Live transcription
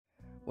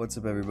What's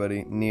up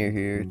everybody, Near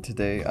here.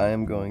 Today I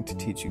am going to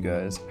teach you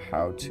guys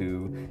how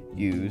to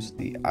use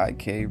the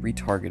IK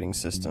Retargeting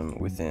System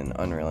within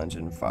Unreal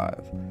Engine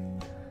 5.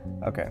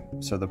 Okay,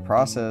 so the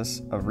process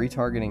of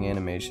retargeting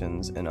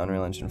animations in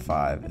Unreal Engine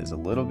 5 is a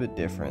little bit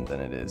different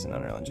than it is in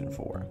Unreal Engine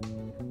 4.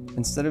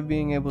 Instead of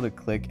being able to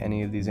click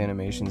any of these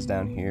animations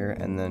down here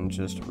and then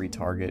just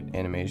retarget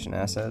animation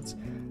assets,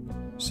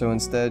 so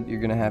instead you're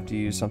going to have to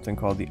use something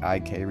called the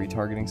IK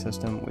Retargeting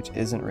System, which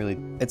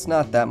it's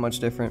not that much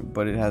different,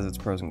 but it has its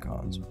pros and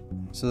cons.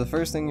 So the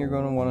first thing you're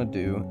going to want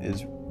to do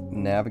is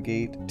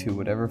navigate to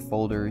whatever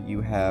folder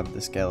you have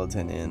the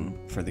skeleton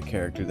in for the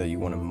character that you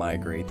want to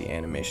migrate the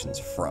animations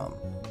from.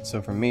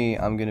 So for me,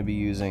 I'm going to be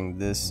using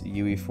this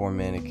UE4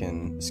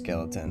 mannequin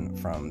skeleton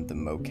from the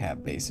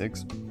mocap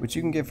basics, which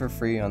you can get for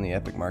free on the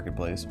Epic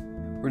Marketplace.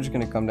 We're just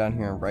going to come down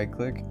here and right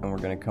click, and we're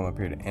going to come up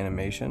here to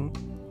animation.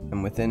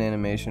 And within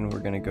animation, we're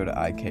going to go to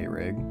IK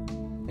Rig,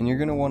 and you're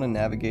going to want to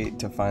navigate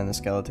to find the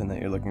skeleton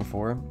that you're looking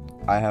for.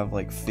 I have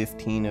like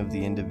 15 of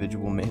the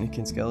individual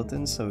mannequin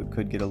skeletons, so it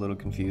could get a little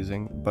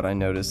confusing, but I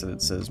noticed that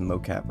it says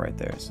mocap right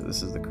there, so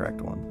this is the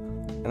correct one.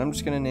 And I'm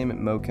just going to name it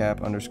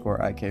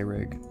mocap_IK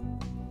Rig,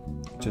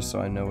 just so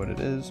I know what it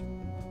is.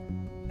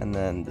 And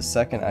then the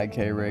second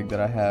IK Rig that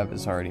I have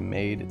is already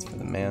made, it's for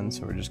the man,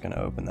 so we're just going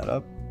to open that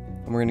up.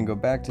 And we're going to go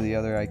back to the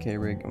other IK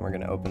Rig, and we're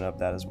going to open up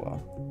that as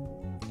well.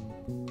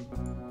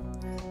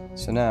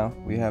 So now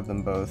we have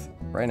them both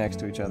right next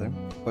to each other,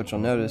 but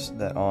you'll notice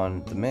that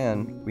on the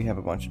man we have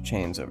a bunch of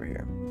chains over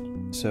here.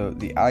 So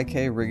the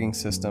IK rigging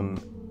system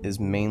is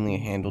mainly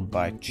handled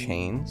by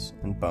chains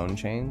and bone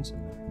chains.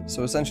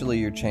 So essentially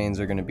your chains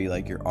are going to be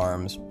like your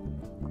arms.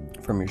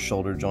 From your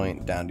shoulder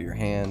joint down to your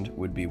hand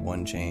would be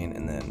one chain,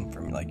 and then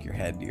from like your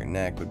head to your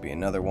neck would be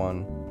another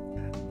one.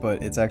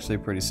 But it's actually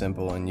pretty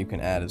simple, and you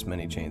can add as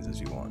many chains as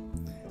you want.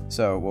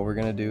 So what we're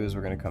going to do is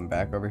we're going to come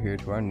back over here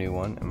to our new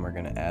one, and we're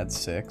going to add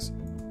 6.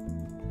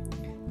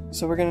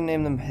 So we're going to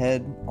name them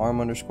head,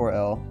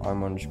 arm_L,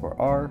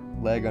 arm_R,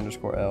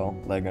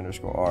 leg_L,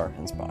 leg_R,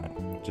 and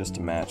spine, just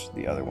to match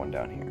the other one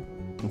down here.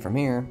 And from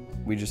here,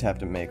 we just have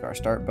to make our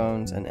start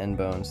bones and end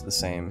bones the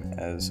same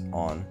as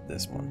on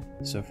this one.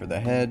 So for the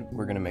head,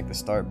 we're going to make the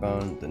start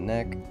bone the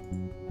neck,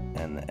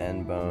 and the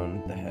end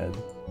bone the head.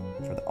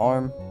 For the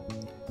arm,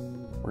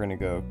 we're going to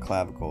go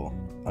clavicle_L,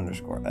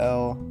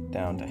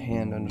 down to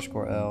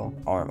hand_L,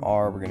 arm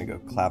R, we're going to go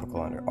clavicle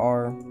under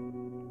R,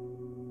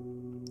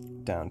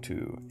 down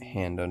to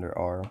hand under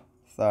R,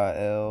 thigh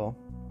L,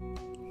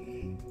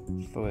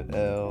 foot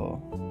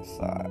L,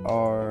 thigh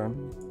R,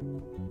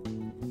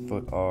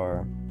 foot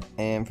R,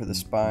 and for the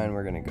spine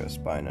we're going to go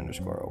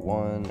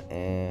spine_01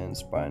 and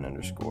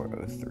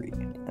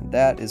spine_03. And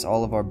that is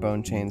all of our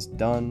bone chains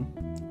done.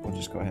 We'll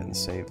just go ahead and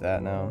save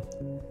that now.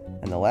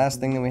 And the last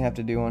thing that we have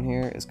to do on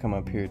here is come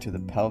up here to the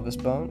pelvis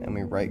bone, and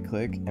we right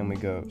click and we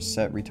go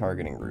set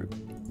retargeting group.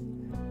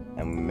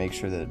 And we make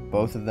sure that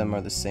both of them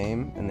are the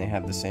same and they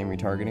have the same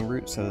retargeting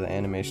route so that the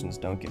animations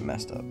don't get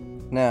messed up.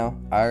 Now,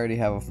 I already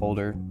have a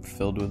folder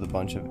filled with a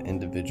bunch of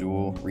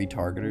individual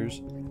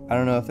retargeters. I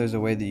don't know if there's a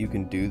way that you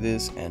can do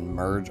this and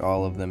merge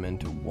all of them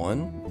into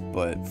one,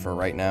 but for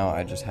right now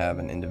I just have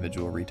an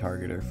individual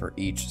retargeter for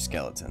each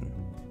skeleton,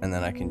 and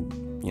then I can,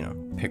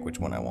 pick which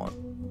one I want.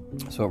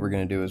 So what we're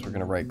going to do is we're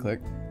going to right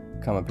click,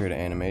 come up here to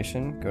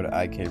animation, go to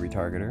IK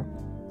Retargeter.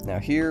 Now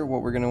here,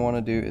 what we're going to want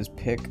to do is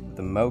pick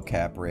the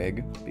mocap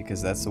rig,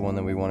 because that's the one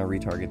that we want to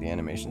retarget the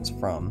animations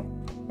from.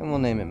 And we'll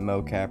name it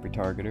mocap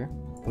retargeter.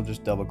 We'll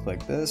just double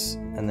click this,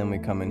 and then we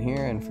come in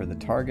here, and for the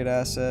target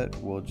asset,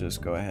 we'll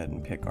just go ahead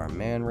and pick our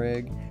man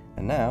rig.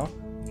 And now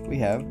we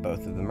have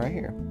both of them right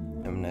here.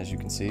 And as you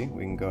can see,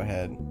 we can go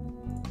ahead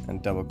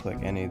and double click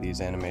any of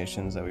these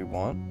animations that we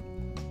want,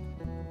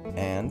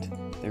 and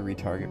they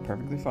retarget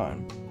perfectly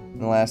fine. And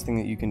the last thing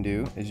that you can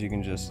do is you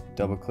can just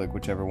double click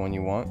whichever one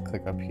you want,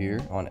 click up here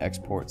on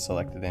export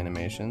selected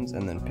animations,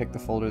 and then pick the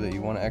folder that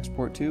you want to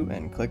export to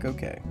and click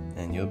OK,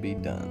 and you'll be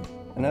done.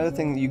 Another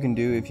thing that you can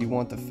do if you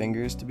want the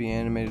fingers to be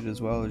animated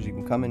as well is you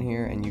can come in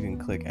here and you can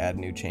click add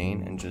new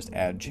chain and just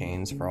add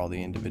chains for all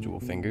the individual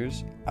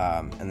fingers,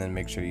 and then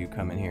make sure you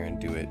come in here and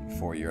do it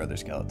for your other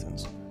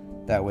skeletons.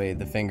 That way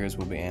the fingers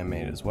will be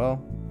animated as well,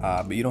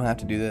 but you don't have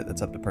to do that,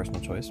 that's up to personal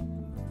choice.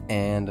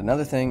 And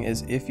another thing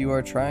is, if you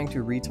are trying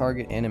to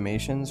retarget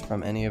animations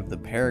from any of the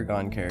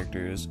Paragon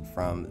characters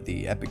from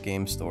the Epic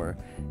Games Store,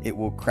 it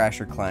will crash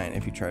your client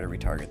if you try to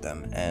retarget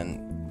them.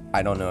 And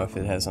I don't know if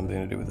it has something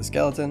to do with the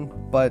skeleton,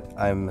 but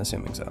I'm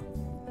assuming so.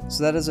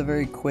 So that is a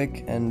very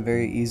quick and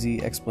very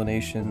easy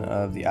explanation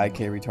of the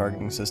IK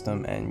retargeting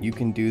system, and you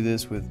can do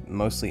this with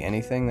mostly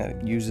anything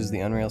that uses the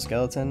Unreal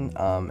skeleton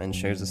and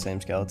shares the same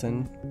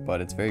skeleton,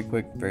 but it's very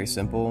quick, very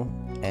simple,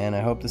 and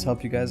I hope this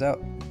helped you guys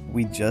out.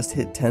 We just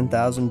hit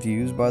 10,000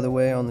 views, by the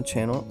way, on the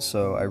channel,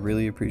 so I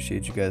really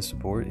appreciate you guys'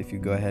 support. If you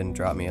go ahead and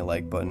drop me a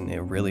like button,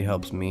 it really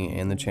helps me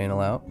and the channel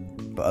out.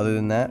 But other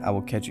than that, I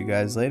will catch you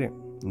guys later.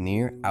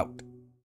 Near out.